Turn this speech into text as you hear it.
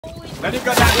Let him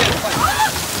go down here.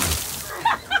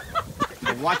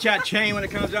 Watch that chain when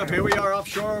it comes up. Here we are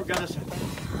offshore. Got us.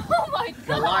 Oh my God.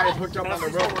 Goliath hooked up on the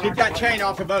rope. Keep that chain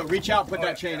off the boat. Reach out, put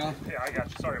that chain off. Yeah, I got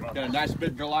you. Sorry about that. Got a nice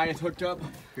big Goliath hooked up.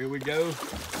 Here we go.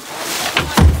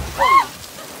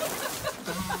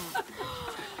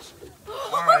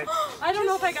 All right. I don't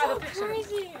know if I got a picture.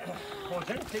 Well,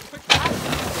 take a picture.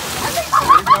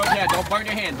 Yeah, don't burn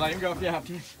your hands. Let him go if you have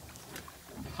to.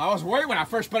 I was worried when I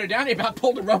first put it down. He about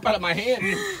pulled the rope out of my hand.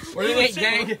 What do you think,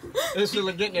 gang? This is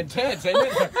getting intense, ain't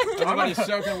it? Everybody's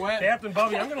soaking wet. Captain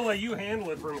Bubby, I'm going to let you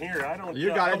handle it from here. I don't. You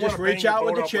got it. Just reach out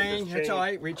with the chain. It's all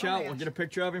right. Reach out. We'll get a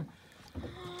picture of him.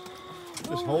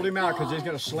 Just hold him out because he's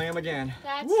going to slam again.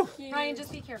 That's cute. Ryan,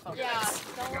 just be careful. Yeah.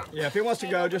 Yeah, if he wants to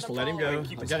go, just let him go.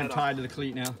 I got him tied to the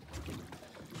cleat now.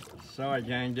 Sorry,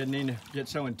 gang. Didn't need to get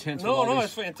so intense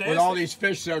it's fantastic. with all these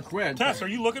fish so quick. Tess, are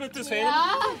you looking at this hand?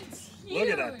 Yeah. Look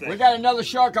at that thing. We got another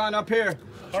shark on up here.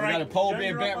 All right. We got a pole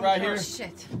being bent right here.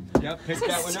 Shit. Yep, pick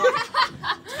that one up.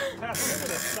 Tess, look at the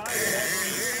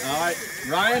size of All right,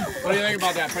 Ryan, what do you think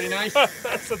about that? Pretty nice? that.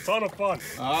 That's a ton of fun.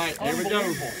 All right, here we go.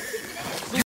 Unbelievable.